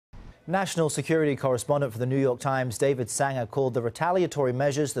National security correspondent for the New York Times, David Sanger, called the retaliatory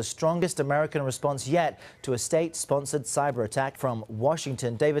measures the strongest American response yet to a state-sponsored cyber attack from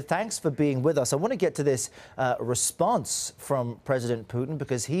Washington. David, thanks for being with us. I want to get to this response from President Putin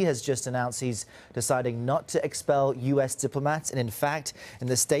because he has just announced he's deciding not to expel U.S. diplomats. And in fact, in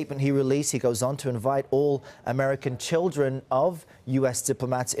the statement he released, he goes on to invite all American children of U.S.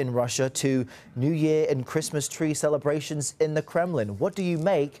 diplomats in Russia to New Year and Christmas tree celebrations in the Kremlin. What do you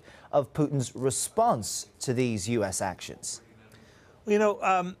make of Putin's response to these U.S. actions? You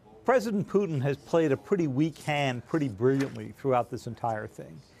know, President Putin has played a pretty weak hand pretty brilliantly throughout this entire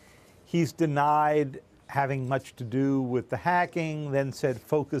thing. He's denied having much to do with the hacking, then said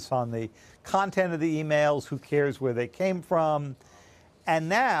focus on the content of the emails, who cares where they came from. And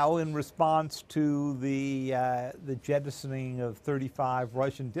now, in response to the jettisoning of 35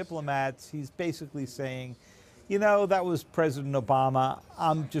 Russian diplomats, he's basically saying, you know, that was President Obama.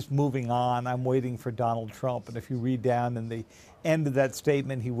 I'm just moving on. I'm waiting for Donald Trump. And if you read down in the end of that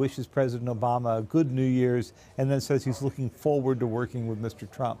statement, he wishes President Obama a good New Year's and then says he's looking forward to working with Mr.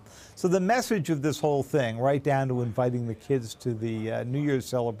 Trump. So the message of this whole thing, right down to inviting the kids to the New Year's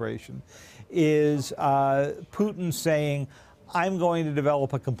celebration, is Putin saying, I'm going to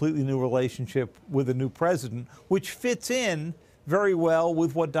develop a completely new relationship with a new president, which fits in very well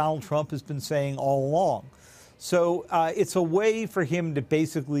with what Donald Trump has been saying all along. So it's a way for him to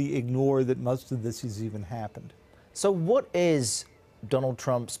basically ignore that most of this has even happened. So what is Donald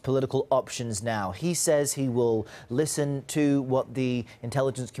Trump's political options now? He says he will listen to what the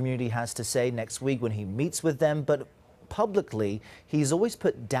intelligence community has to say next week when he meets with them, but publicly, he's always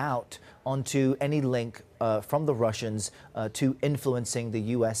put doubt onto any link from the Russians to influencing the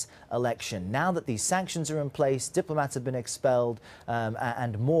U.S. election. Now that these sanctions are in place, diplomats have been expelled,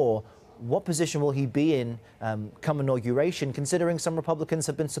 and more, what position will he be in come inauguration, considering some Republicans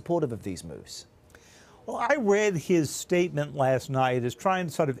have been supportive of these moves? Well, I read his statement last night as trying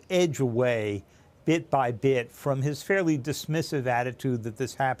to sort of edge away bit by bit from his fairly dismissive attitude that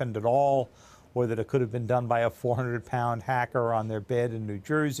this happened at all, or that it could have been done by a 400-pound hacker on their bed in New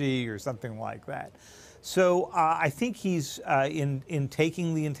Jersey or something like that. So I think he's in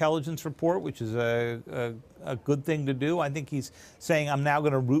taking the intelligence report, which is a good thing to do. I think he's saying, I'm now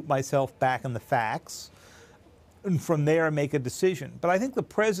going to root myself back in the facts, and from there make a decision. But I think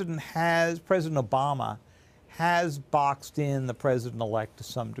President Obama has boxed in the president-elect to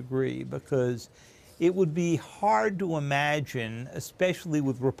some degree, because it would be hard to imagine, especially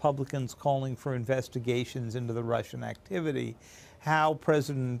with Republicans calling for investigations into the Russian activity, how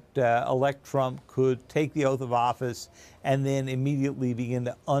President-elect Trump could take the oath of office and then immediately begin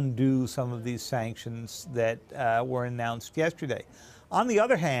to undo some of these sanctions that were announced yesterday. On the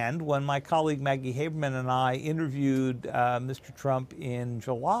other hand, when my colleague Maggie Haberman and I interviewed Mr. Trump in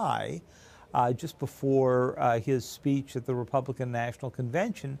July, just before his speech at the Republican National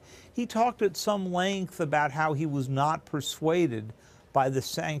Convention, he talked at some length about how he was not persuaded by the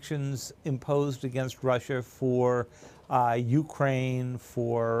sanctions imposed against Russia for Ukraine,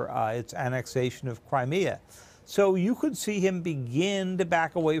 for its annexation of Crimea. So you could see him begin to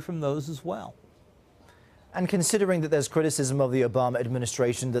back away from those as well. And considering that there's criticism of the Obama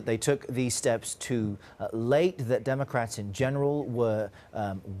administration that they took these steps too late, that Democrats in general were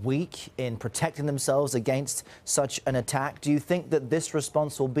weak in protecting themselves against such an attack, do you think that this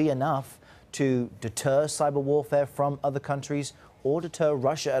response will be enough to deter cyber warfare from other countries or deter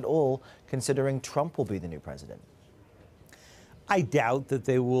Russia at all, considering Trump will be the new president? I doubt that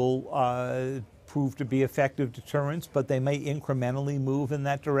they will prove to be effective deterrents, but they may incrementally move in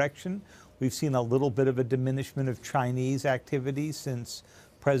that direction. We've seen a little bit of a diminishment of Chinese activity since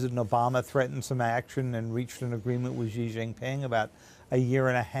President Obama threatened some action and reached an agreement with Xi Jinping about a year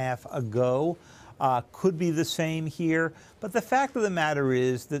and a half ago. Could be the same here. But the fact of the matter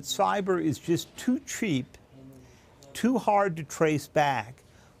is that cyber is just too cheap, too hard to trace back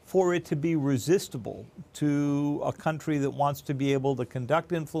for it to be resistible to a country that wants to be able to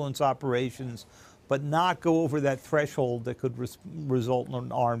conduct influence operations but not go over that threshold that could result in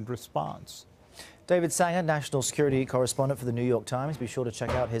an armed response. David Sanger, national security correspondent for the New York Times. Be sure to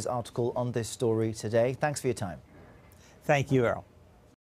check out his article on this story today. Thanks for your time. Thank you, Errol.